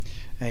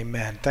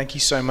Amen. Thank you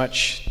so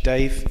much,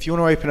 Dave. If you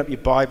want to open up your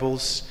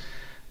Bibles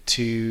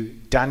to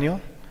Daniel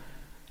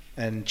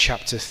and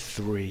chapter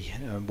 3,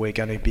 we're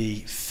going to be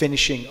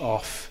finishing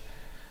off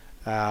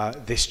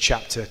this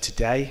chapter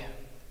today,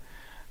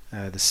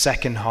 the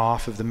second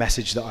half of the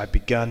message that I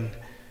begun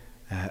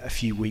a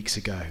few weeks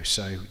ago.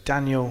 So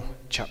Daniel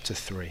chapter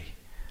 3.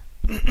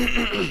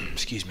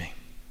 Excuse me.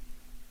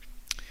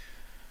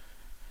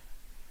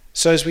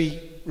 So as we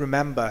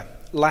remember,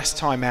 last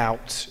time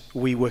out,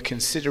 we were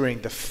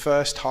considering the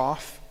first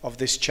half of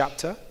this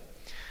chapter,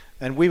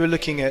 and we were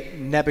looking at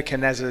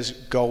Nebuchadnezzar's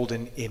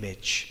golden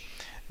image.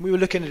 We were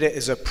looking at it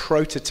as a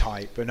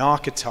prototype, an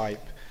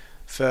archetype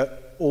for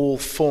all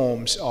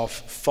forms of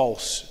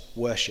false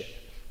worship.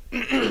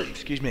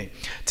 Excuse me.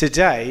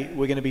 Today,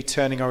 we're going to be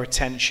turning our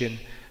attention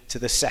to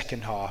the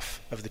second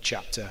half of the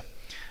chapter,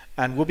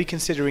 and we'll be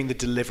considering the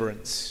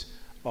deliverance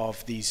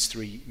of these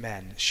three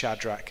men,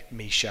 Shadrach,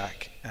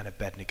 Meshach, and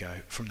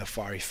Abednego, from the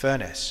fiery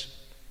furnace.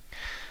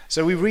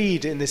 So we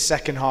read in the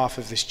second half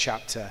of this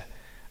chapter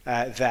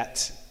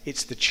that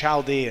it's the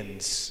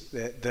Chaldeans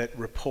that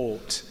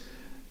report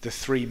the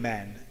three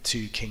men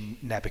to King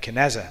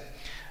Nebuchadnezzar.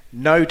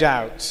 No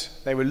doubt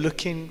they were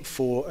looking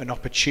for an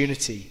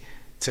opportunity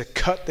to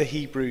cut the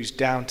Hebrews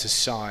down to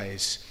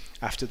size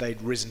after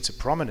they'd risen to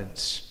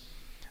prominence,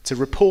 to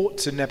report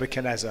to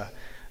Nebuchadnezzar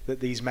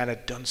that these men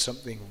had done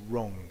something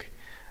wrong.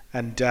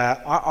 And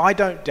I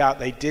don't doubt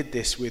they did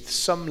this with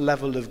some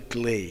level of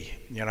glee,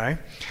 you know.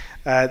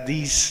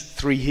 These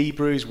three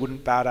Hebrews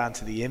wouldn't bow down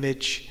to the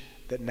image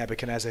that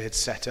Nebuchadnezzar had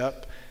set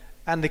up.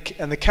 And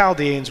the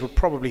Chaldeans were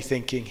probably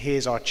thinking,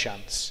 here's our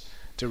chance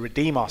to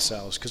redeem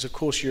ourselves. Because, of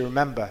course, you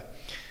remember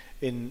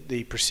in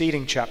the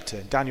preceding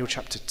chapter, Daniel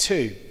chapter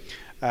 2,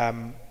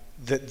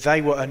 that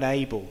they were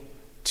unable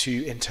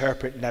to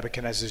interpret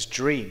Nebuchadnezzar's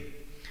dream.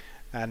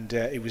 And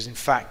it was in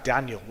fact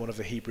Daniel, one of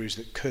the Hebrews,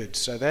 that could.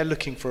 So they're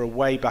looking for a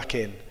way back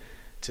in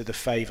to the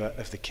favor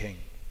of the king.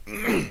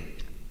 And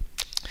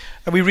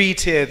we read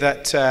here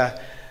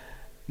that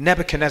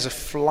Nebuchadnezzar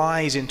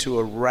flies into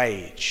a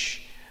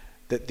rage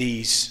that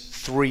these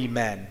three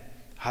men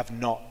have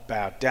not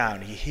bowed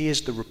down. He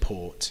hears the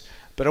report.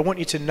 But I want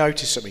you to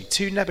notice something.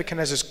 To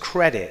Nebuchadnezzar's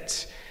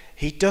credit,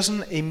 he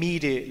doesn't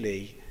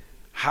immediately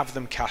have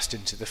them cast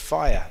into the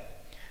fire.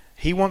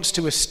 He wants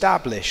to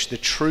establish the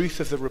truth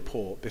of the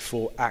report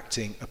before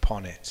acting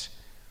upon it.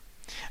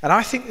 And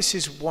I think this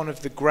is one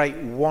of the great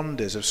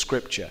wonders of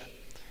Scripture,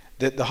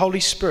 that the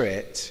Holy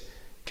Spirit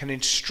can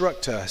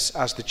instruct us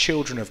as the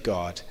children of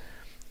God,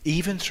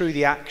 even through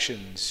the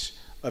actions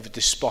of a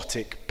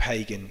despotic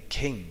pagan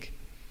king.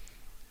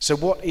 So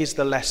what is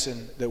the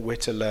lesson that we're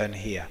to learn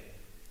here?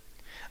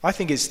 I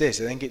think it's this.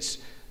 I think it's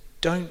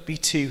don't be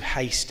too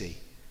hasty.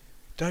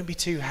 Don't be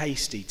too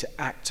hasty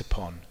to act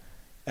upon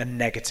a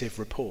negative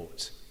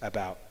report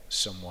about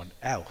someone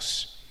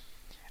else.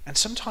 And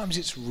sometimes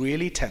it's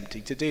really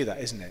tempting to do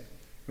that, isn't it?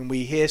 When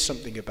we hear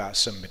something about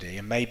somebody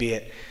and maybe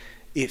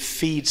it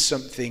feeds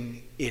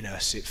something in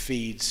us, it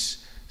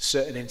feeds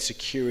certain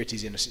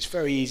insecurities in us, it's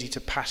very easy to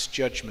pass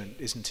judgment,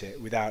 isn't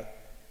it, without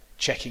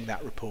checking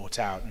that report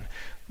out. And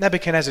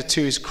Nebuchadnezzar,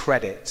 to his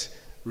credit,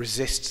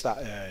 resists that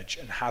urge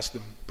and has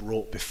them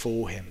brought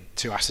before him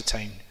to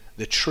ascertain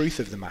the truth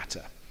of the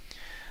matter.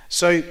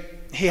 So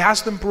he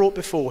has them brought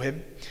before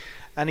him,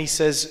 and he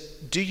says,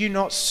 do you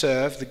not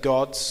serve the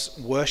gods,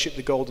 worship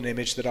the golden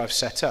image that I've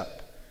set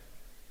up?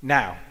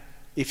 Now,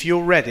 if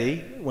you're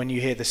ready, when you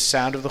hear the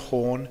sound of the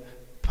horn,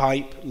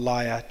 pipe,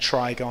 lyre,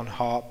 trigon,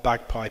 harp,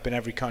 bagpipe, and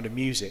every kind of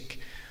music,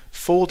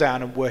 fall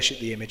down and worship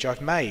the image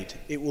I've made.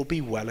 It will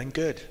be well and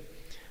good.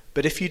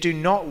 But if you do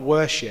not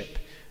worship,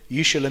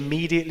 you shall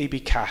immediately be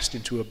cast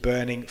into a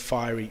burning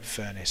fiery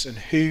furnace. And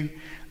who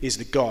is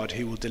the God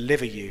who will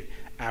deliver you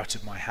out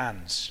of my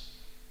hands?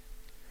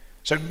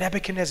 So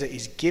Nebuchadnezzar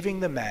is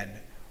giving the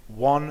men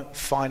one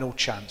final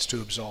chance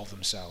to absolve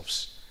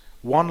themselves,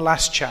 one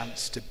last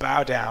chance to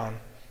bow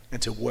down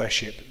and to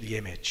worship the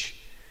image.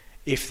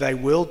 If they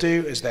will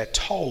do as they're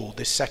told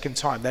this second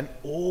time, then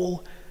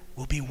all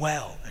will be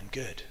well and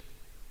good.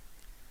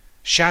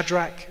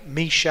 Shadrach,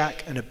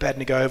 Meshach, and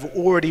Abednego have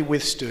already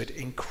withstood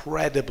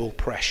incredible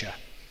pressure.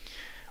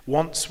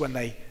 Once when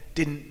they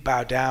didn't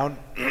bow down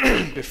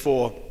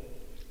before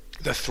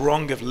the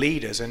throng of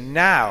leaders, and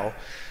now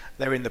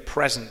they're in the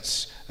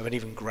presence of an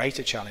even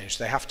greater challenge.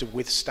 They have to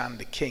withstand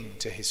the king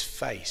to his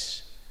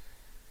face.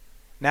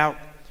 Now,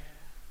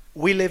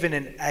 we live in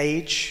an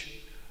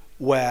age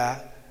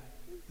where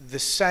the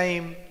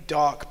same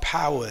dark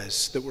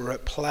powers that were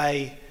at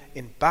play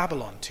in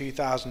Babylon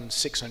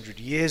 2,600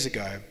 years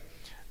ago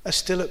are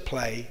still at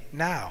play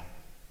now.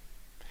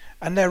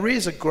 And there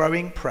is a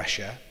growing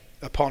pressure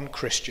upon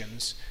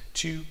Christians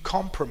to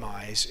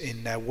compromise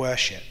in their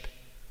worship.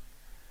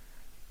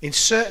 In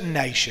certain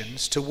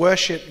nations, to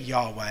worship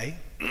Yahweh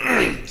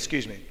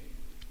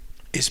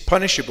is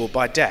punishable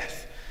by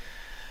death.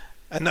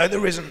 And though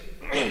there isn't,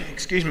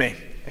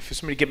 if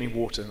somebody give me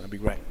water, that'd be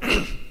great.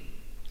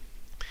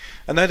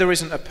 And though there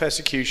isn't a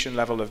persecution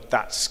level of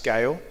that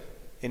scale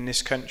in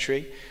this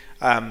country,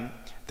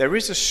 there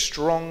is a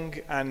strong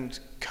and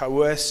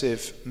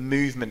coercive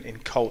movement in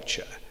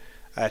culture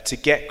to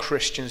get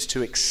Christians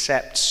to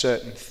accept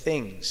certain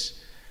things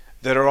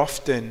that are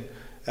often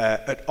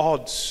at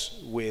odds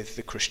with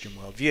the Christian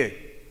worldview.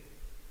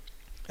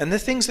 And the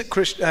things that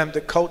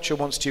that culture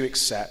wants to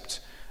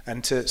accept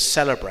and to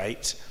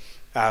celebrate,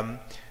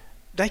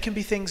 they can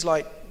be things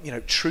like,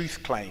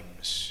 truth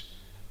claims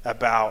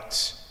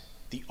about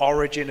the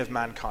origin of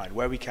mankind,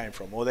 where we came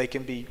from, or they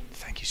can be,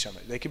 thank you so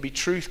much, they can be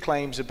truth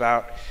claims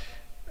about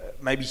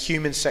maybe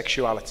human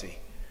sexuality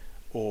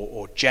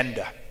or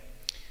gender.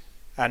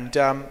 And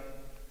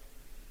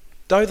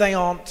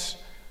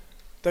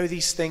though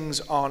these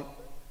things aren't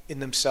in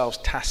themselves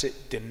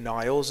tacit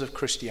denials of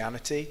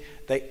Christianity,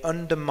 they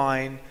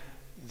undermine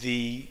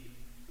the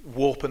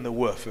warp and the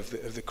woof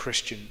of the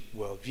Christian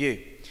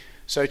worldview.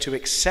 So to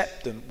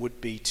accept them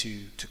would be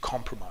to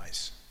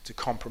compromise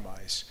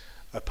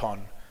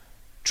upon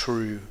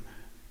true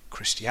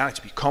Christianity,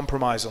 to be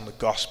compromised on the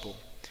gospel.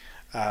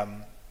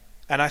 And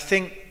I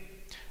think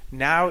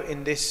now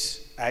in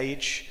this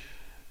age,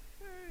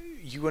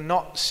 you are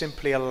not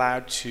simply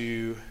allowed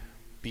to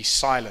be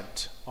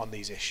silent on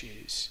these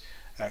issues.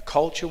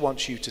 Culture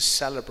wants you to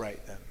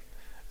celebrate them.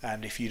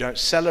 And if you don't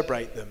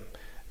celebrate them,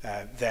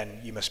 then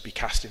you must be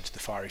cast into the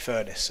fiery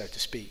furnace, so to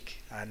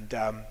speak. And,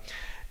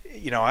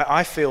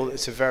 I feel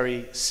it's a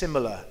very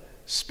similar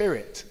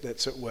spirit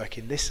that's at work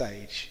in this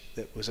age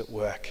that was at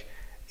work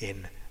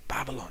in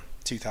Babylon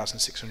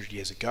 2,600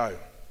 years ago.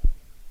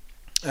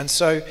 And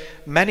so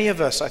many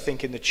of us, I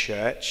think, in the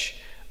church,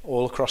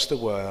 all across the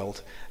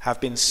world,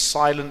 have been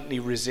silently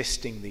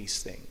resisting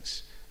these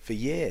things for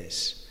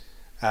years,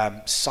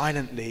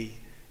 silently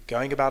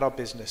going about our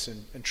business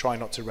and trying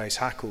not to raise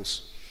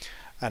hackles.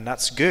 And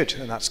that's good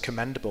and that's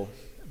commendable.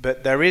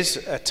 But there is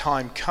a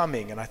time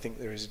coming, and I think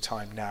there is a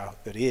time now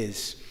that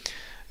is,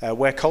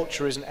 where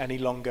culture isn't any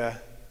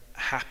longer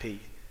happy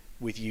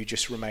with you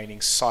just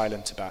remaining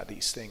silent about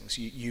these things.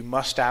 You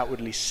must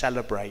outwardly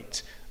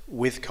celebrate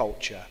with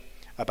culture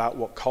about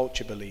what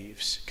culture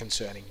believes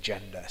concerning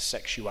gender,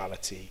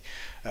 sexuality,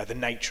 the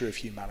nature of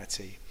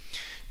humanity.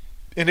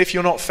 And if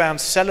you're not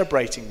found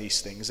celebrating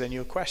these things, then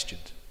you're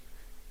questioned.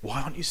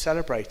 Why aren't you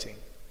celebrating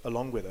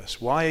along with us?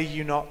 Why are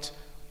you not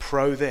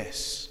pro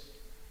this?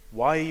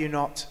 Why are you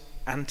not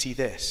anti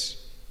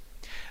this?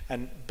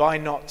 And by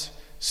not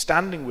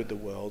standing with the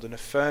world and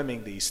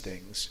affirming these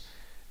things,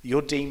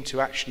 you're deemed to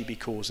actually be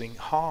causing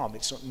harm.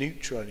 It's not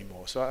neutral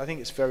anymore. So I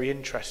think it's very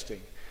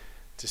interesting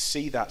to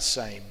see that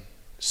same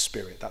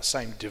spirit, that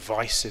same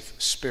divisive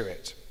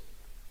spirit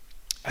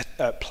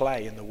at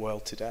play in the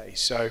world today.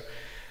 So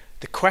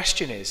the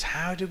question is,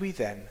 how do we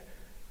then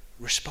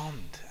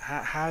respond?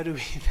 How do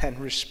we then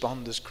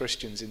respond as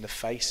Christians in the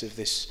face of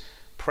this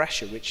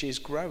pressure which is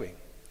growing?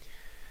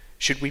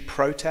 Should we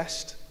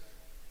protest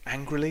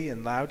angrily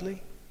and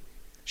loudly?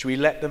 Should we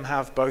let them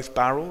have both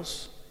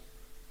barrels?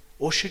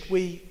 Or should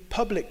we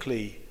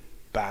publicly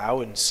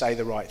bow and say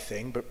the right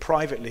thing, but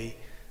privately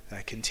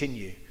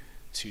continue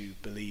to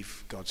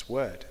believe God's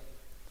word?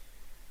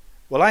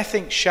 Well, I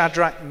think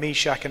Shadrach,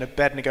 Meshach, and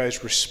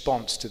Abednego's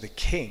response to the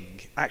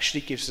king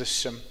actually gives us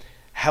some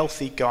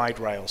healthy guide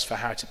rails for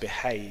how to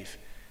behave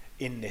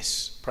in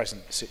this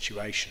present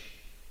situation.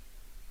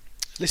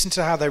 Listen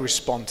to how they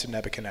respond to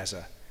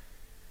Nebuchadnezzar.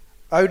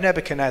 "O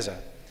Nebuchadnezzar,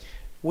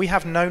 we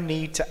have no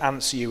need to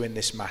answer you in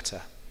this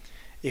matter.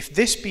 If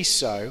this be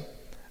so,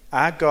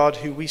 our God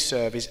who we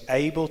serve is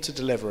able to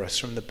deliver us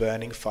from the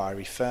burning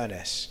fiery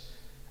furnace,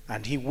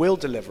 and he will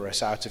deliver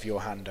us out of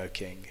your hand, O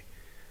king.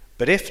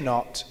 But if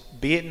not,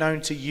 be it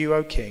known to you,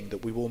 O king,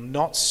 that we will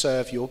not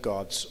serve your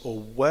gods or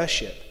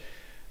worship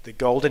the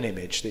golden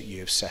image that you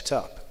have set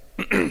up."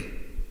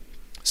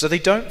 So they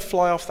don't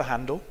fly off the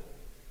handle.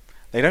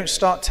 They don't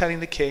start telling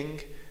the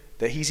king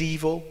that he's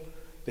evil,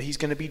 that he's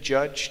going to be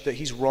judged, that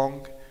he's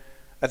wrong.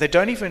 They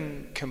don't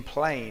even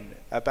complain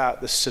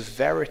about the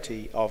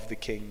severity of the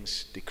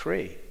king's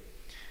decree.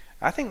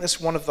 I think that's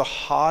one of the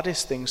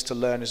hardest things to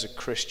learn as a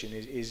Christian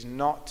is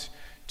not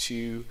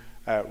to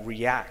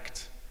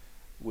react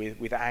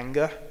with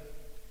anger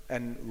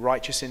and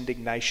righteous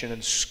indignation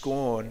and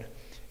scorn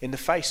in the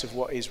face of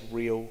what is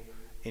real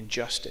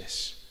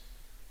injustice.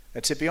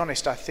 And to be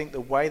honest, I think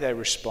the way they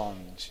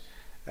respond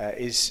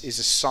is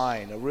a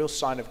sign, a real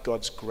sign of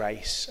God's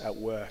grace at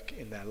work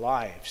in their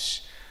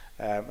lives.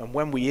 And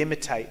when we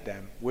imitate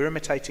them, we're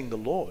imitating the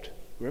Lord.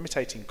 We're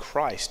imitating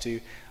Christ, who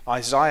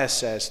Isaiah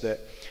says that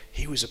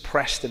he was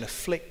oppressed and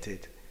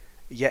afflicted,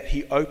 yet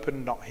he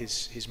opened not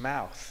his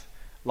mouth.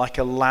 Like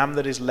a lamb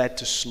that is led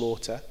to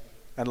slaughter,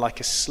 and like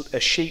a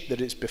sheep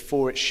that is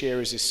before its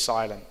shearers is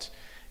silent,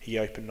 he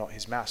opened not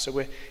his mouth. So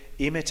we're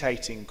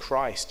imitating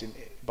Christ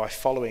by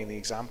following the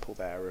example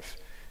there of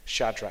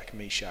Shadrach,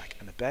 Meshach,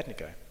 and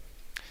Abednego.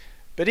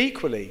 But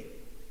equally,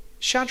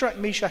 Shadrach,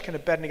 Meshach, and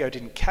Abednego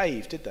didn't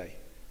cave, did they?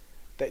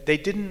 They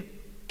didn't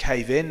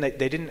cave in. They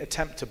didn't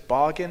attempt to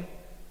bargain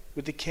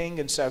with the king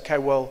and say, okay,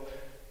 well,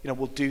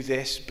 we'll do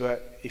this,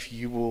 but if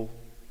you will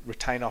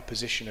retain our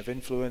position of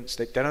influence.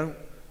 They don't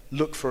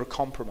look for a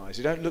compromise.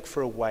 They don't look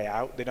for a way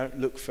out. They don't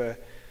look for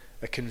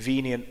a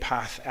convenient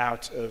path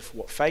out of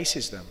what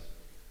faces them.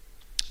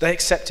 They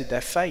accepted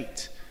their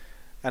fate,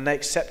 and they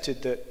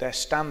accepted that their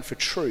stand for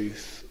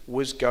truth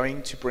was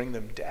going to bring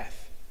them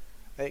death.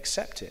 They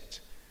accept it.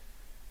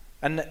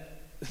 And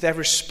their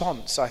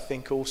response, I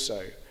think,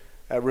 also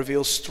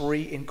reveals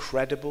three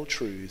incredible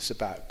truths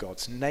about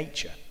God's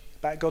nature.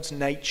 About God's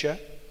nature,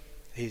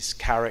 his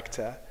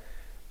character,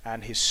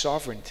 and his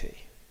sovereignty.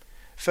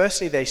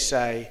 Firstly, they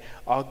say,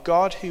 our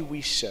God who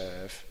we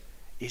serve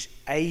is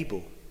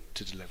able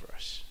to deliver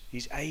us.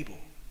 He's able.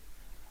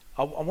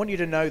 I want you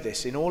to know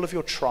this. In all of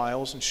your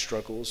trials and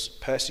struggles,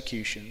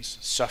 persecutions,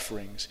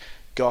 sufferings,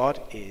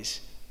 God is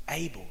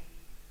able.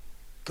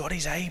 God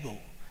is able.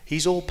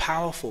 He's all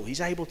powerful.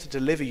 He's able to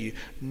deliver you.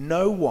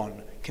 No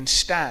one can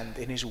stand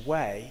in his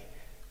way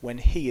when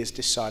he has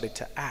decided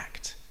to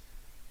act.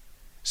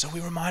 So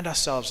we remind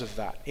ourselves of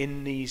that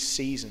in these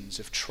seasons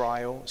of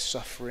trial,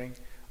 suffering,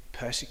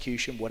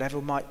 persecution,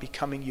 whatever might be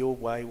coming your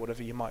way,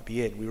 whatever you might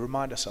be in. We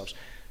remind ourselves,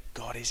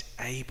 God is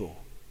able.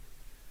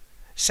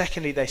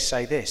 Secondly, they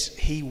say this,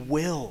 he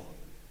will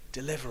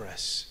deliver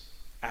us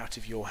out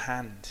of your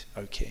hand,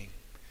 O King.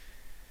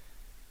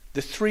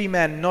 The three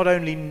men not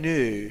only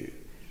knew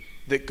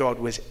that God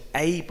was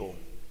able,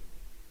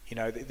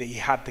 that he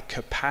had the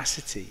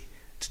capacity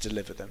to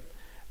deliver them,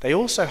 they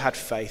also had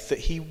faith that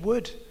he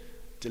would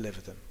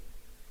deliver them.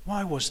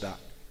 Why was that?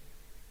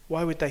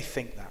 Why would they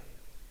think that?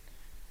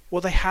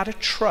 Well, they had a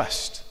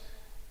trust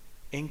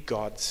in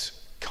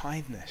God's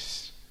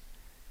kindness.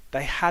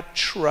 They had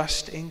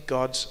trust in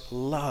God's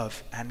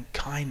love and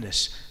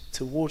kindness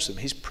towards them,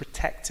 his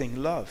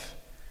protecting love.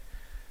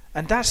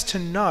 And that's to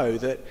know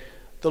that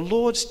the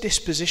Lord's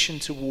disposition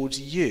towards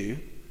you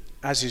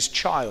as his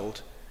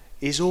child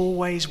is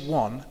always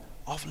one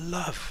of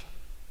love.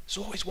 It's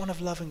always one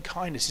of love and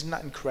kindness. Isn't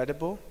that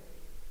incredible?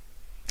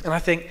 And I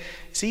think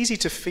it's easy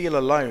to feel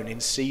alone in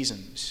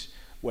seasons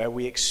where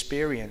we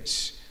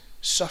experience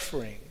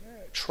suffering,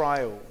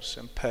 trials,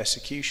 and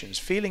persecutions.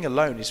 Feeling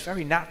alone is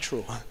very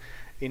natural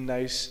in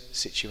those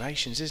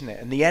situations, isn't it?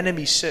 And the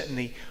enemy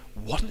certainly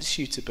wants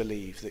you to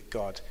believe that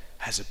God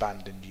has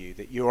abandoned you,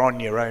 that you're on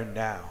your own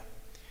now.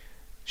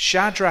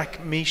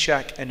 Shadrach,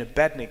 Meshach, and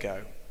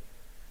Abednego,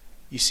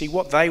 you see,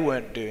 what they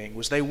weren't doing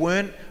was they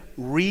weren't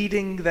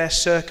reading their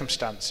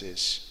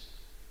circumstances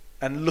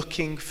and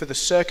looking for the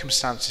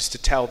circumstances to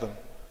tell them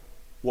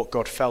what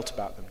God felt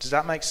about them. Does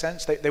that make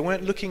sense? They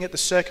weren't looking at the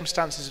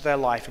circumstances of their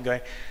life and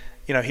going,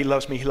 he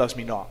loves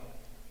me not.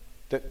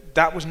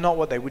 That was not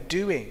what they were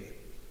doing.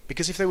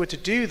 Because if they were to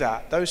do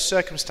that, those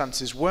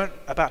circumstances weren't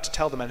about to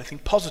tell them anything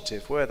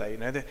positive, were they?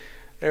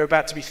 They were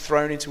about to be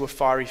thrown into a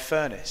fiery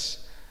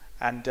furnace.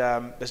 And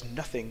there's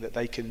nothing that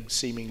they can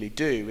seemingly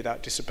do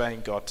without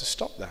disobeying God to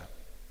stop that.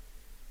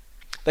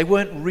 They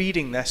weren't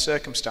reading their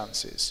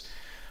circumstances.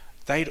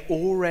 They'd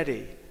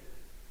already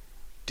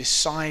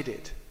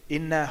decided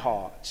in their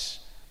hearts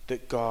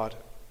that God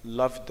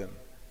loved them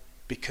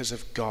because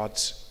of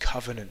God's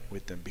covenant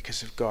with them,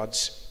 because of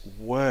God's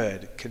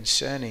word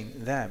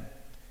concerning them.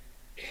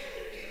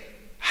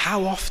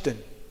 How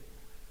often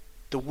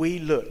do we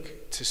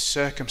look to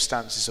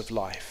circumstances of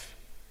life,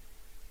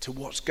 to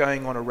what's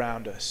going on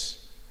around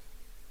us,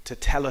 to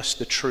tell us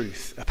the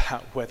truth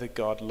about whether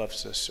God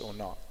loves us or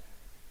not?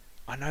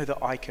 I know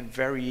that I can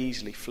very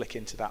easily flick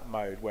into that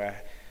mode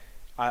where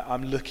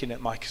I'm looking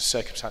at my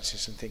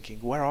circumstances and thinking,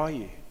 where are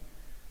you?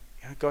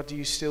 God, do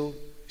you still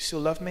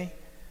love me?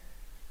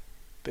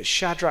 But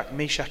Shadrach,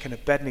 Meshach, and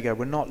Abednego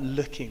were not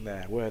looking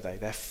there, were they?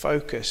 Their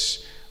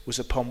focus was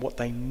upon what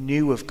they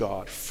knew of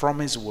God from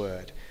his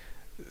word,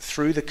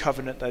 through the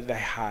covenant that they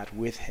had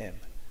with him.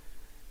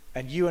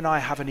 And you and I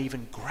have an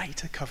even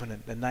greater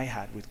covenant than they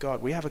had with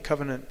God. We have a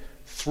covenant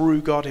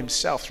through God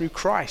himself, through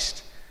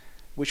Christ,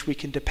 which we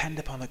can depend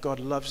upon, that God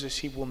loves us.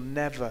 He will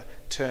never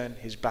turn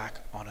his back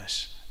on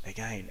us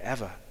again,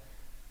 ever.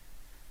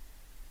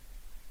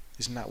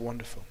 Isn't that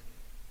wonderful?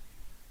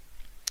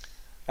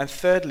 And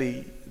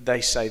thirdly,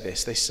 they say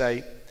this. They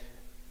say,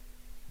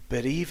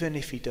 but even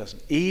if he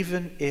doesn't,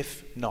 even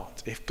if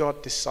not, if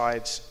God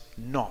decides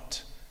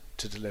not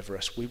to deliver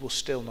us, we will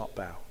still not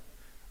bow.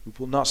 We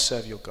will not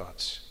serve your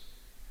gods.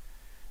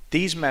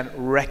 These men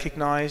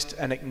recognized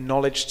and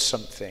acknowledged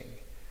something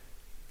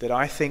that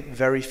I think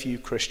very few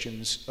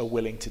Christians are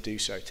willing to do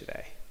so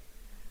today.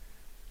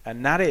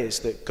 And that is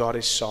that God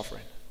is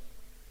sovereign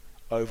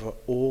over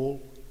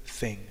all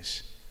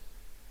things.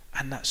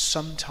 And that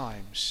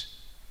sometimes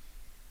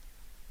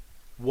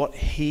what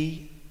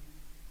he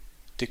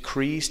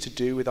decrees to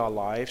do with our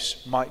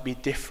lives might be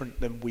different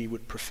than we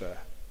would prefer.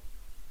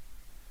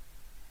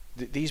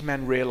 These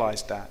men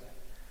realized that.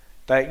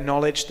 They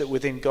acknowledged that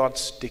within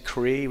God's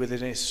decree, within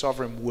his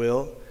sovereign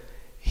will,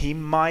 he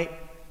might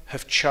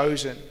have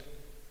chosen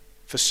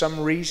for some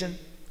reason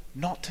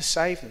not to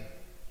save them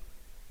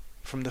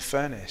from the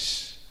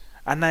furnace.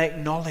 And they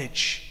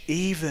acknowledge,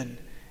 even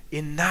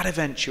in that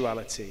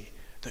eventuality,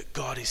 that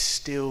God is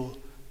still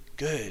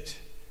good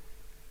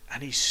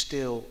and he's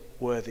still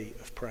worthy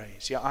of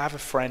praise. Yeah, I have a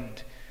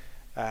friend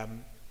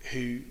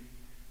who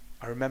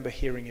I remember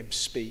hearing him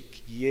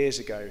speak years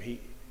ago.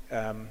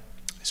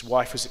 His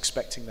wife was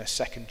expecting their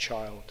second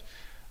child,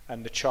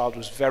 and the child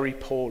was very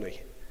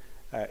poorly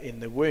in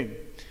the womb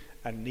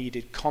and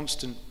needed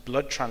constant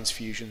blood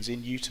transfusions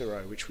in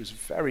utero, which was a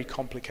very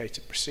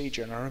complicated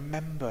procedure. And I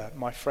remember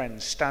my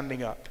friend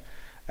standing up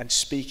and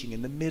speaking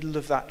in the middle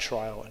of that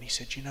trial, and he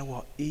said, you know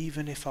what,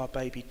 even if our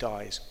baby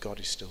dies, God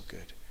is still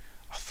good.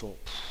 I thought,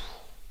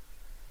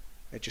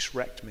 it just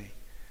wrecked me.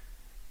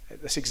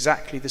 That's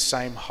exactly the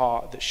same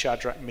heart that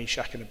Shadrach,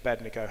 Meshach, and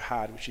Abednego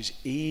had, which is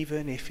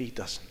even if he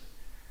doesn't,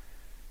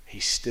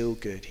 he's still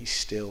good, he's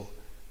still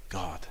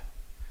God.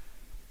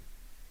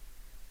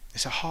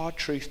 It's a hard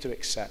truth to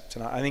accept,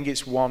 and I think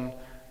it's one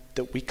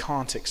that we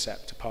can't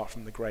accept apart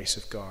from the grace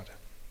of God.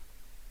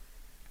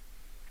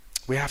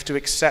 We have to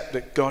accept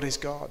that God is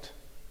God,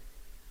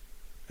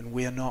 and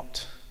we are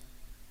not.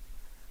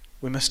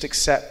 We must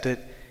accept that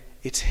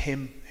it's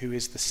him who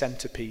is the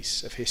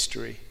centerpiece of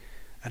history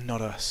and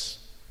not us.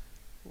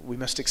 We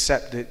must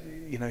accept that,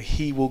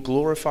 he will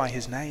glorify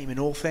his name in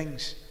all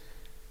things,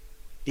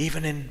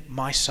 even in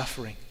my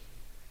suffering.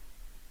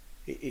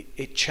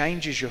 It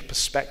changes your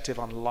perspective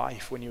on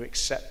life when you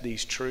accept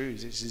these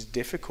truths. It's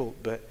difficult,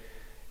 but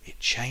it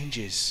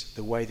changes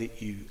the way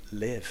that you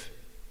live.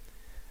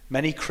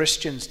 Many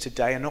Christians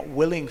today are not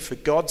willing for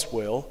God's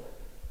will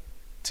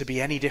to be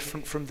any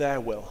different from their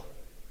will.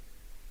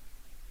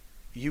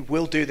 You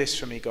will do this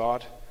for me,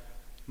 God.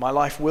 My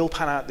life will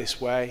pan out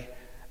this way,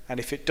 and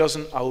if it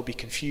doesn't, I will be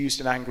confused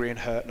and angry and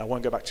hurt, and I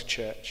won't go back to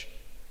church.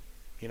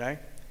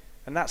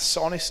 And that's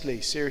honestly,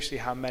 seriously,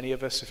 how many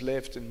of us have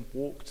lived and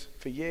walked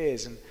for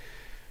years. And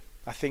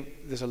I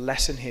think there's a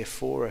lesson here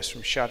for us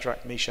from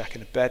Shadrach, Meshach,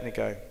 and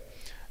Abednego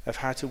of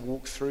how to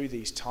walk through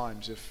these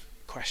times of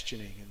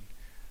questioning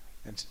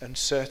and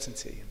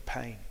uncertainty and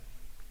pain.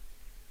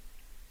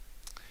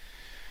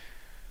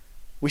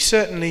 We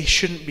certainly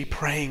shouldn't be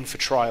praying for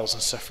trials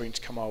and suffering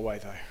to come our way,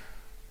 though.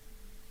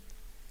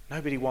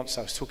 Nobody wants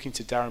that. I was talking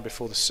to Darren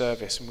before the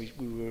service, and we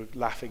were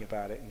laughing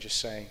about it and just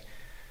saying,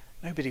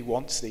 nobody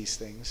wants these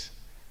things.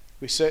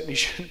 We certainly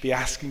shouldn't be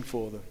asking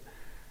for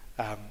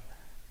them.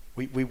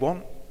 We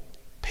want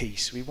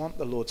peace. We want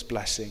the Lord's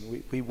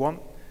blessing. We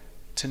want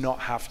to not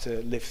have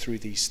to live through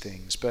these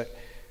things. But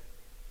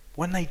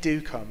when they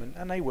do come,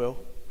 and they will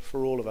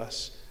for all of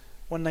us,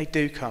 when they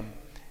do come,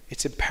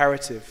 it's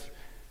imperative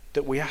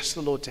that we ask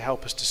the Lord to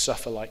help us to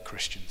suffer like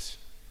Christians.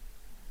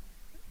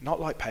 Not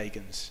like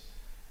pagans.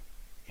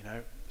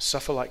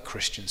 Suffer like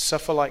Christians.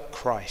 Suffer like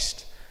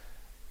Christ.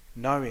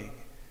 Knowing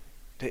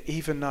that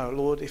even though,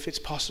 Lord, if it's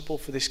possible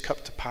for this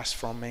cup to pass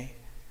from me,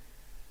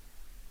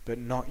 but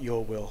not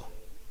your will,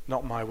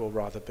 not my will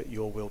rather, but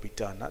your will be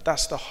done.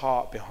 That's the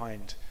heart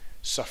behind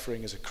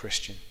suffering as a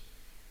Christian.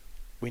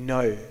 We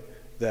know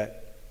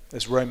that,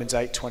 as Romans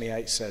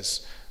 8:28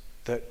 says,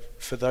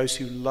 that for those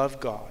who love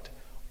God,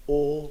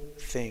 all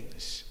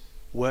things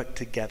work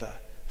together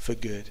for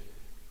good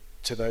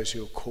to those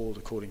who are called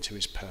according to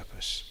his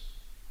purpose.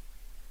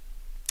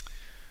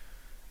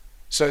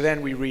 So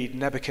then we read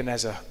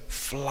Nebuchadnezzar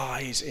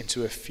flies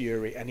into a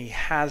fury, and he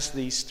has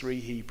these 3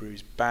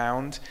 Hebrews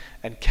bound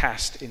and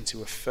cast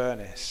into a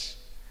furnace.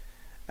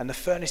 And the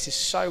furnace is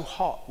so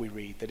hot, we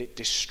read, that it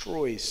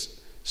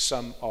destroys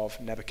some of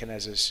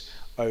Nebuchadnezzar's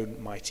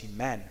own mighty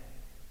men.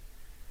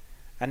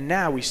 And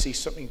now we see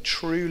something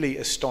truly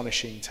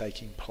astonishing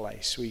taking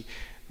place.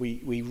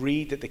 We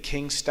read that the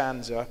king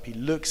stands up, he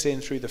looks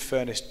in through the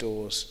furnace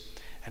doors,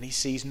 and he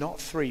sees not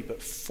 3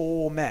 but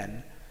 4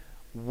 men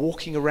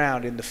walking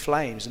around in the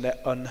flames, and they're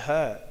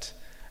unhurt.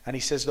 And he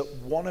says that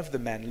one of the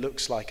men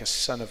looks like a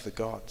son of the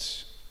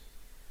gods.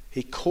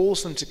 He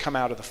calls them to come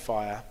out of the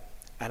fire,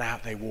 and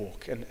out they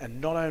walk. And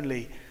not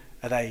only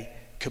are they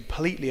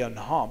completely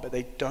unharmed, but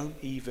they don't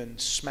even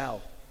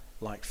smell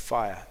like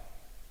fire.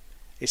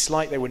 It's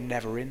like they were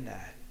never in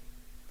there.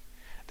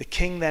 The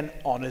king then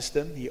honors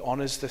them. He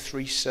honors the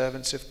 3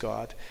 servants of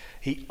God.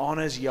 He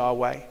honors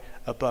Yahweh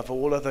above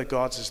all other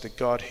gods as the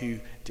God who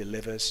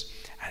delivers.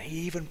 And he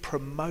even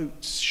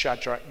promotes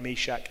Shadrach,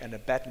 Meshach, and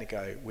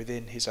Abednego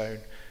within his own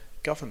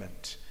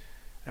government.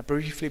 Now,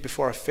 briefly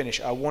before I finish,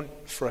 I want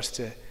for us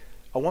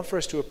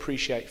to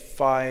appreciate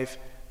 5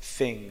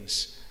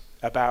 things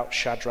about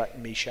Shadrach,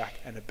 Meshach,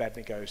 and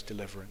Abednego's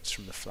deliverance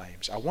from the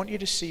flames. I want you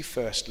to see,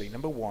 firstly,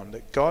 number 1,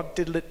 that God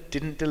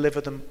didn't deliver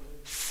them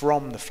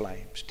from the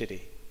flames, did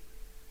he?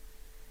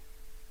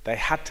 They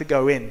had to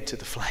go into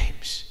the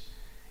flames.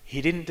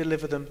 He didn't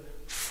deliver them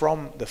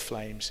from the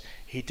flames.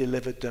 He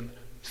delivered them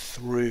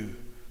through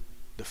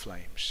the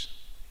flames.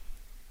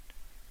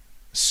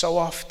 So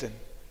often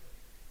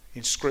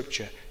in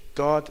Scripture,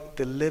 God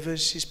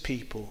delivers his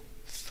people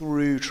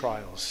through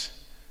trials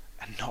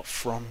and not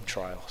from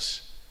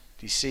trials.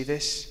 Do you see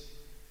this?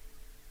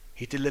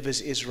 He delivers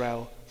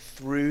Israel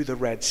through the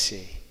Red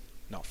Sea,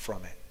 not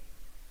from it.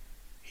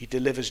 He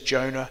delivers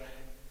Jonah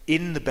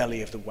in the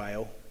belly of the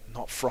whale,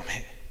 not from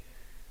it.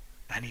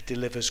 And he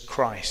delivers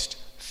Christ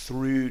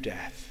through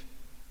death,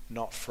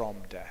 not from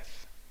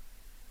death.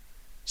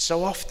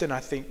 So often I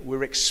think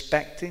we're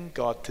expecting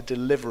God to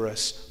deliver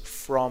us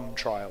from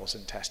trials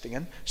and testing.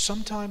 And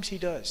sometimes he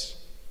does.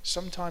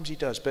 Sometimes he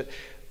does. But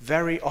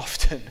very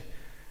often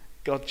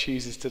God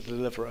chooses to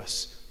deliver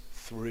us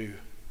through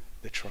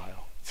the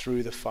trial,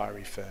 through the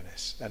fiery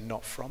furnace, and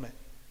not from it.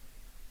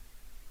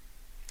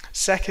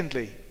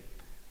 Secondly,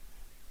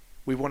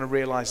 we want to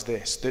realize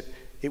this, that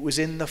it was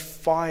in the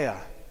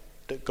fire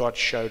that God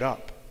showed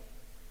up.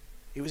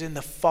 It was in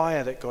the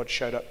fire that God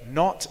showed up,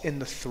 not in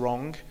the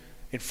throng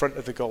in front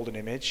of the golden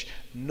image,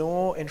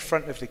 nor in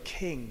front of the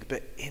king,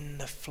 but in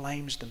the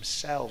flames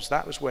themselves.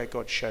 That was where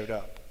God showed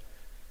up.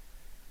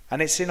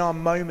 And it's in our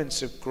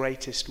moments of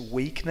greatest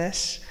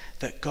weakness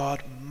that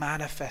God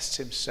manifests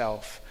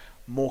himself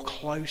more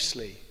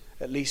closely,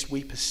 at least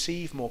we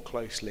perceive more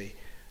closely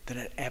than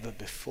at ever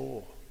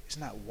before.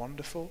 Isn't that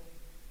wonderful?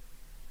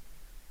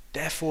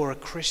 Therefore, a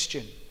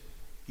Christian,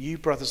 you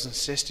brothers and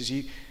sisters,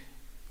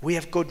 we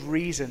have good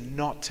reason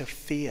not to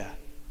fear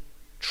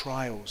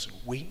trials and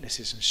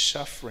weaknesses and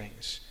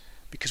sufferings,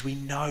 because we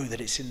know that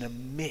it's in the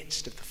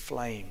midst of the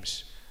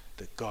flames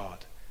that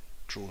God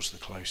draws the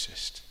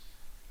closest.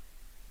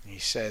 And he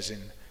says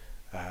in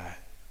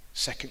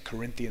 2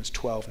 Corinthians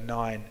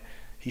 12:9,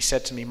 he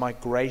said to me, "My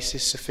grace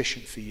is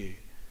sufficient for you,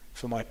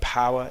 for my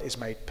power is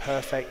made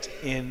perfect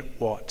in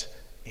what?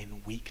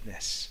 In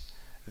weakness.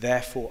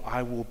 Therefore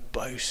I will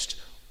boast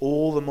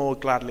all the more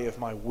gladly of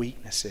my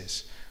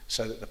weaknesses,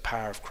 so that the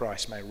power of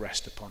Christ may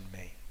rest upon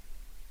me."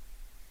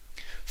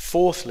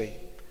 Thirdly,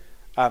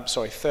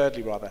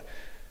 the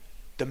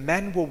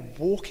men were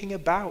walking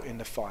about in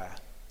the fire.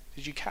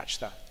 Did you catch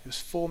that? It was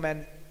 4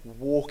 men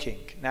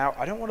walking. Now,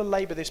 I don't want to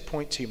labor this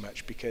point too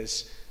much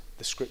because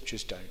the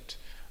scriptures don't,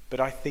 but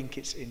I think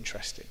it's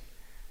interesting.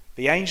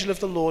 The angel of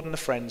the Lord and the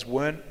friends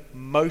weren't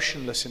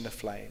motionless in the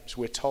flames.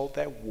 We're told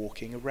they're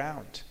walking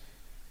around.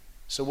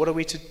 So what are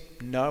we to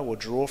know or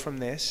draw from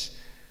this?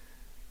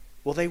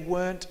 Well, they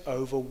weren't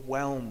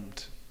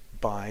overwhelmed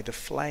by the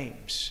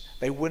flames.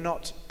 They were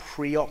not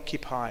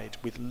preoccupied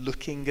with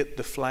looking at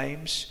the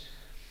flames.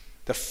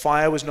 The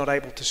fire was not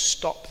able to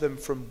stop them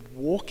from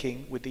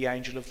walking with the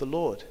angel of the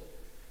Lord.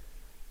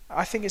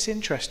 I think it's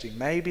interesting.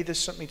 Maybe there's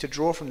something to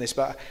draw from this,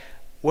 but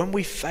when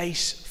we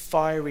face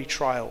fiery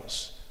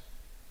trials,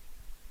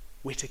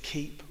 we're to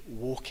keep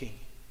walking.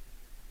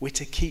 We're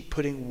to keep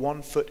putting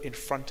one foot in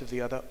front of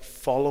the other,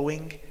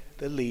 following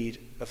the lead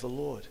of the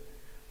Lord,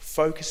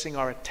 focusing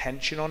our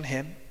attention on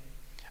him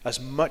as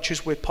much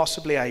as we're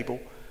possibly able,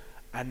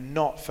 and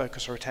not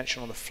focus our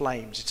attention on the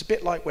flames. It's a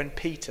bit like when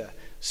Peter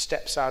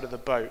steps out of the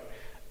boat,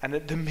 and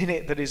at the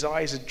minute that his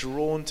eyes are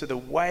drawn to the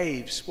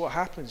waves, what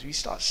happens? He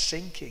starts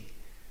sinking.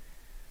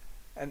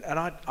 And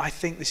I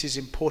think this is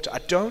important. I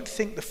don't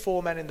think the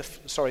 4 men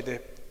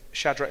the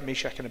Shadrach,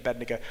 Meshach, and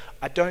Abednego,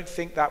 I don't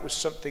think that was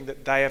something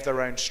that they of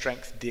their own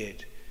strength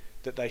did,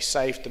 that they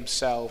saved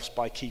themselves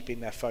by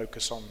keeping their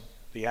focus on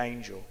the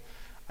angel.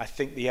 I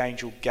think the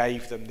angel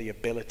gave them the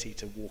ability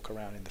to walk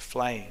around in the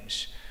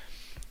flames.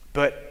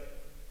 But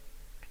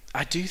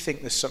I do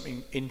think there's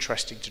something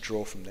interesting to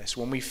draw from this.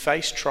 When we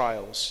face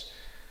trials,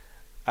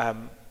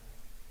 and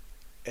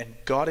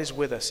God is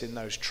with us in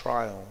those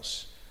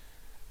trials,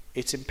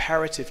 it's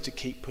imperative to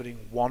keep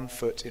putting one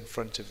foot in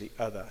front of the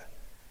other.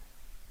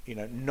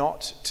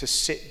 Not to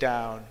sit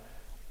down,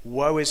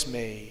 woe is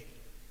me,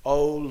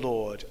 oh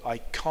Lord, I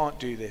can't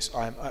do this.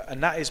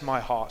 And that is my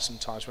heart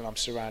sometimes when I'm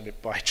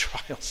surrounded by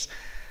trials.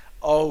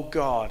 Oh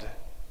God,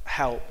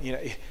 help.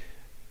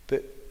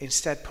 But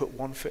instead put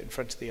one foot in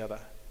front of the other.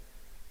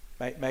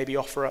 Maybe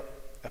offer up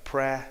a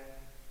prayer,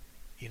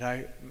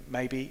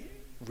 maybe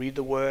read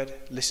the word,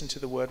 listen to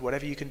the word,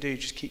 whatever you can do,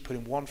 just keep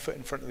putting one foot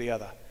in front of the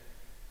other,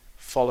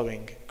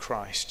 following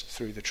Christ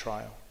through the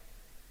trial.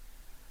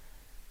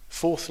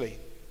 Fourthly,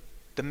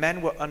 the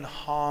men were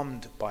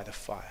unharmed by the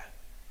fire.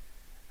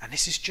 And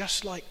this is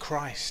just like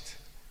Christ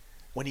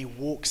when he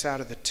walks out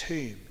of the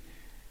tomb.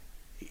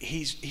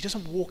 He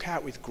doesn't walk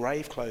out with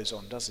grave clothes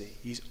on, does he?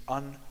 He's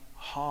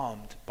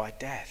unharmed by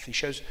death. He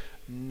shows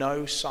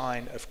no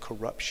sign of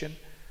corruption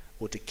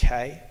or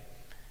decay.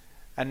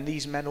 And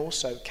these men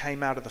also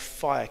came out of the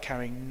fire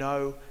carrying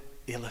no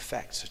ill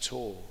effects at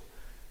all.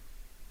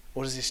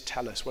 What does this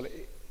tell us? Well,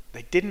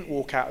 they didn't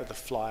walk out of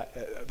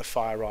the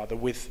fire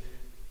with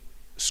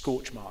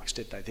scorch marks,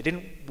 did they? They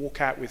didn't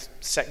walk out with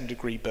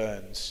 2nd-degree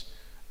burns.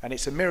 And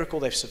it's a miracle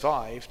they've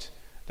survived.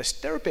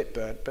 They're a bit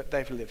burnt, but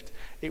they've lived.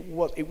 It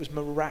was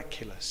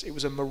miraculous. It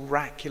was a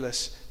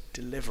miraculous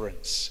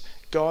deliverance.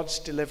 God's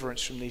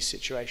deliverance from these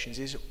situations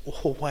is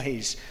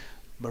always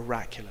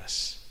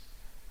miraculous.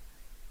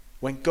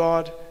 When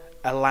God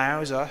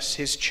allows us,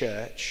 his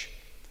church,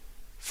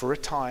 for a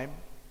time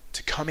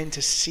to come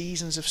into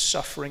seasons of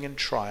suffering and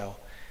trial,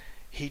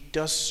 he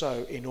does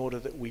so in order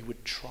that we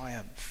would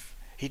triumph.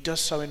 He does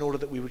so in order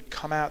that we would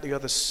come out the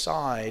other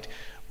side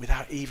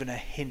without even a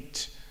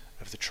hint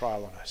of the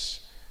trial on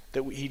us.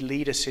 That he'd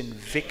lead us in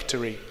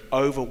victory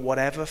over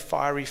whatever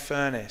fiery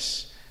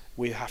furnace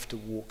we have to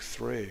walk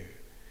through.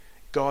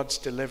 God's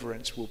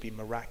deliverance will be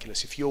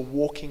miraculous. If you're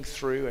walking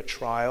through a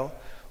trial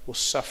or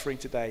suffering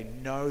today,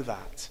 know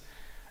that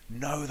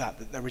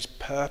there is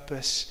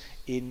purpose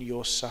in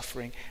your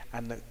suffering,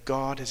 and that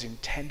God has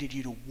intended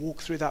you to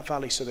walk through that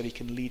valley so that he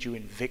can lead you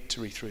in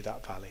victory through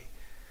that valley,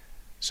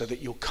 so that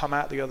you'll come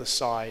out the other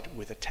side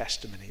with a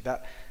testimony.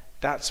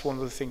 That's one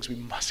of the things we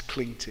must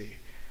cling to.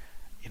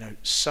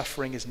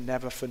 Suffering is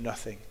never for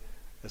nothing,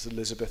 as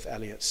Elizabeth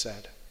Elliot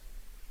said.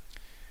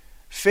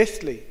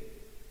 Fifthly,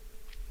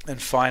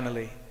 and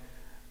finally,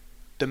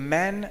 the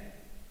men,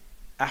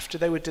 after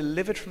they were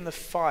delivered from the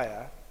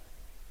fire,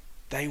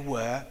 they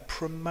were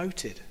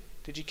promoted.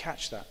 Did you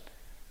catch that?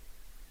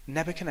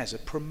 Nebuchadnezzar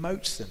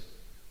promotes them.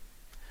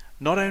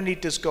 Not only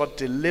does God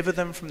deliver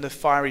them from the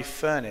fiery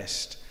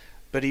furnace,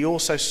 but he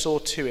also saw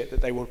to it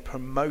that they were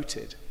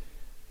promoted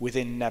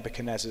within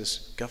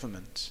Nebuchadnezzar's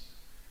government.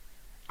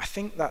 I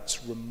think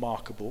that's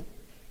remarkable,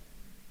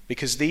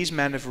 because these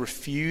men have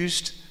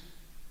refused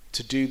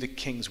to do the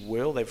king's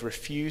will. They've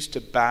refused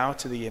to bow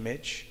to the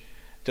image.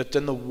 They've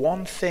done the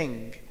one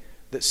thing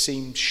that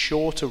seemed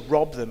sure to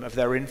rob them of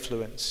their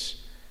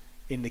influence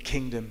in the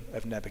kingdom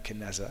of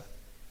Nebuchadnezzar.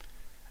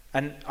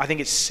 And I think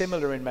it's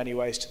similar in many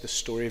ways to the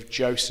story of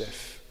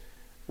Joseph,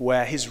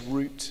 where his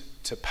route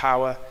to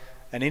power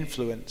and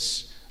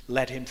influence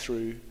led him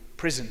through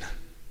prison,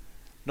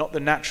 not the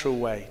natural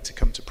way to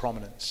come to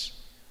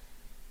prominence.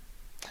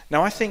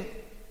 Now, I think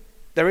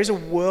there is a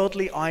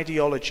worldly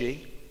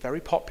ideology,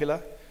 very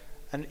popular,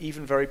 and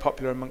even very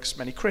popular amongst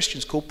many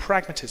Christians, called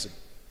pragmatism.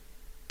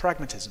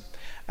 Pragmatism.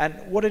 And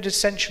what it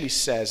essentially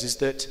says is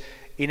that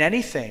in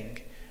anything,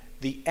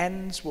 the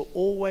ends will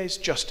always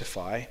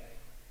justify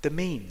the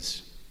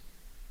means.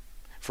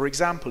 For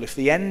example, if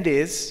the end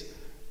is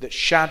that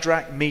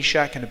Shadrach,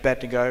 Meshach, and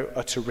Abednego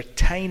are to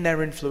retain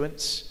their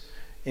influence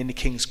in the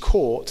king's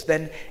court,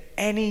 then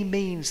any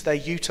means they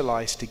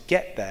utilize to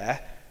get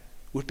there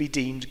would be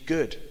deemed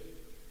good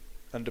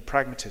under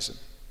pragmatism.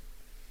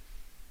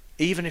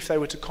 Even if they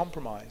were to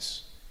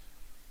compromise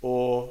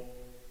or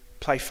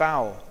play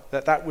foul,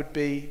 that would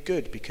be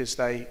good because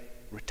they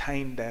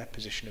retained their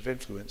position of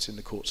influence in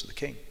the courts of the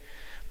king.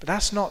 But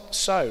that's not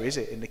so, is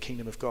it, in the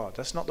kingdom of God?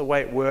 That's not the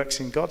way it works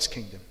in God's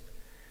kingdom.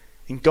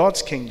 In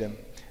God's kingdom,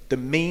 the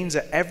means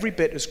are every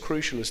bit as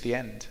crucial as the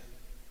end.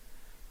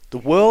 The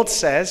world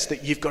says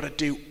that you've got to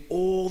do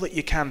all that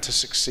you can to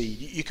succeed.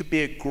 You could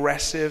be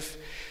aggressive,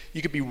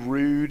 you could be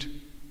rude,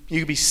 you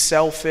could be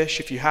selfish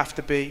if you have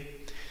to be.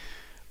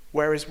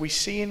 Whereas we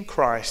see in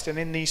Christ, and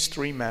in these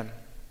three men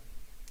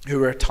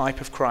who are a type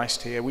of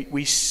Christ here,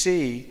 we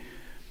see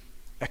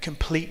a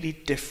completely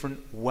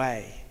different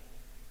way.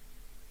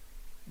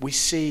 We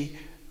see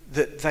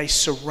that they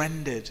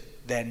surrendered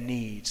their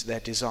needs, their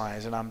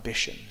desires and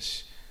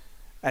ambitions,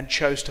 and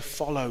chose to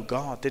follow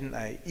God, didn't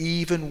they?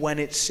 Even when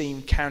it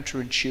seemed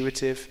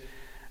counterintuitive,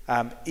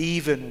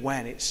 even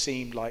when it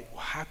seemed like,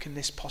 well, how can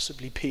this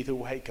possibly be the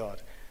way,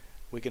 God?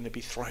 We're going to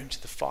be thrown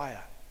to the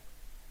fire.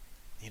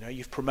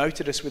 You've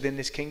promoted us within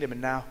this kingdom,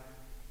 and now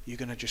you're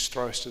going to just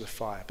throw us to the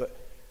fire. But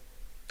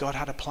God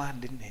had a plan,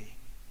 didn't he?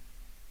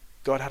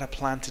 God had a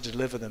plan to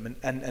deliver them,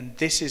 and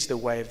this is the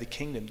way of the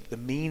kingdom. The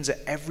means are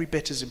every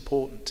bit as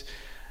important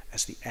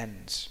as the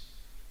ends.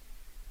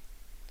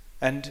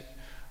 And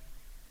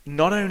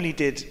not only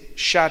did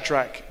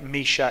Shadrach,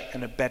 Meshach,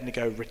 and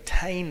Abednego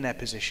retain their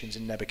positions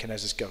in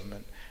Nebuchadnezzar's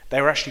government,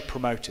 they were actually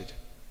promoted.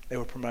 They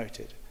were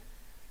promoted.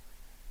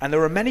 And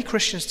there are many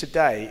Christians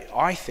today,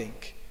 I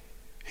think,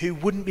 who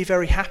wouldn't be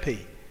very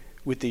happy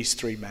with these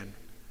three men.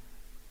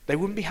 They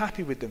wouldn't be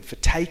happy with them for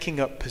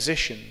taking up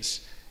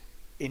positions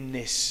in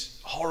this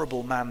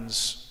horrible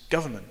man's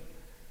government.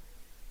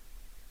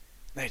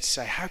 They'd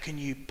say, how can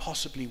you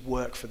possibly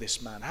work for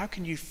this man? How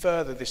can you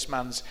further this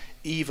man's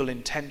evil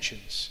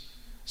intentions?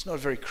 It's not a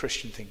very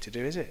Christian thing to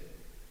do, is it?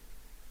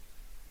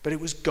 But it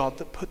was God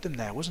that put them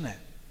there, wasn't it?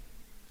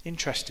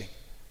 Interesting.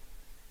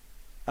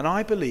 And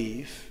I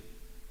believe,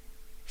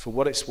 for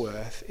what it's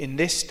worth, in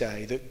this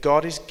day, that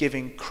God is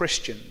giving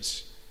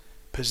Christians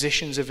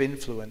positions of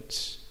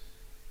influence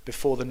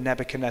before the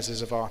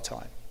Nebuchadnezzars of our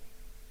time.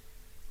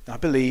 I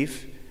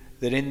believe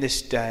that in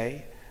this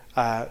day,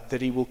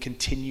 that he will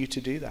continue to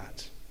do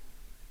that.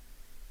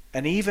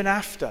 And even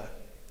after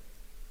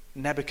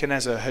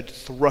Nebuchadnezzar had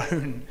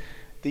thrown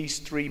these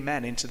three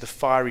men into the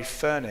fiery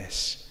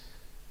furnace,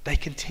 they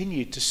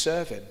continued to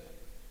serve him.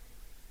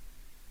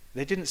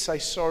 They didn't say,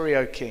 sorry,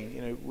 O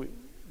king,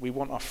 we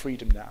want our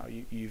freedom now.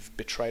 You've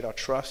betrayed our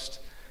trust.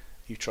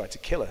 You've tried to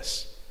kill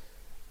us.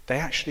 They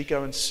actually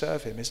go and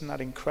serve him. Isn't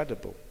that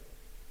incredible?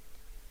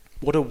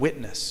 What a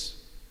witness.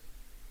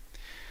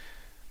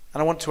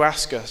 And I want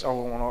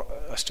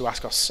us to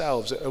ask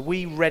ourselves, are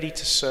we ready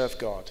to serve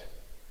God,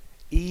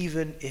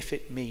 even if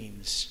it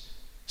means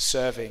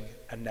serving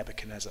a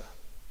Nebuchadnezzar?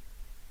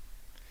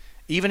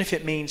 Even if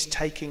it means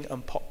taking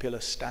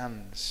unpopular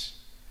stands,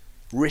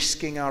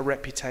 risking our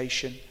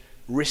reputation,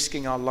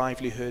 risking our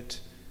livelihood.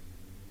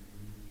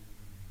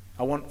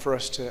 I want for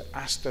us to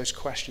ask those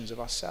questions of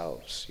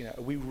ourselves.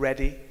 Are we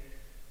ready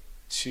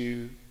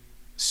to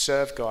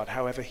serve God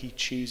however he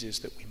chooses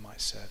that we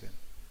might serve him?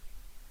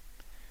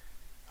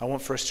 I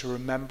want for us to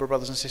remember,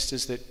 brothers and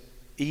sisters, that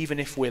even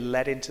if we're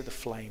led into the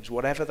flames,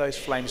 whatever those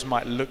flames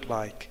might look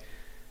like,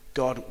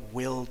 God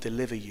will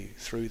deliver you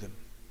through them.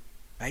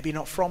 Maybe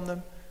not from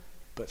them,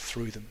 but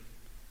through them.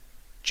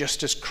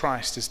 Just as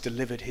Christ has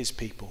delivered his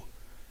people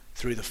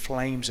through the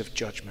flames of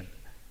judgment,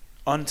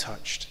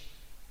 untouched,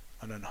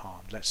 and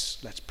unharmed. Let's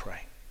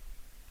pray.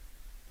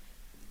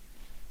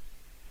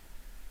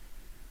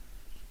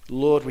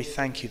 Lord, we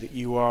thank you that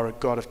you are a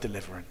God of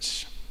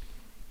deliverance.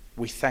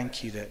 We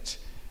thank you that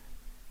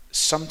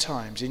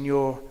sometimes in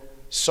your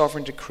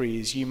sovereign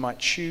decrees you might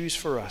choose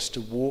for us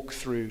to walk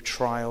through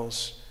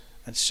trials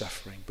and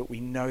suffering. But we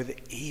know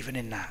that even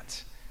in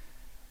that,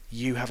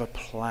 you have a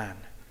plan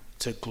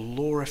to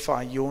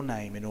glorify your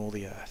name in all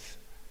the earth.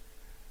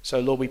 So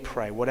Lord, we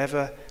pray,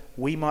 whatever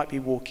we might be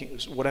walking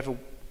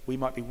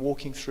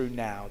through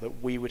now,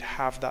 that we would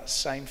have that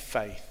same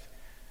faith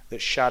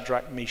that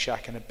Shadrach,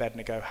 Meshach, and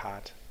Abednego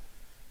had,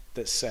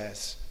 that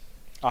says,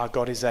 our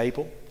God is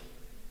able,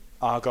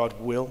 our God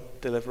will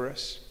deliver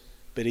us,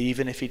 but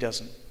even if he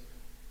doesn't,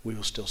 we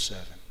will still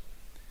serve him.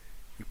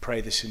 We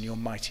pray this in your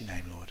mighty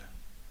name, Lord.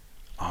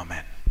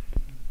 Amen.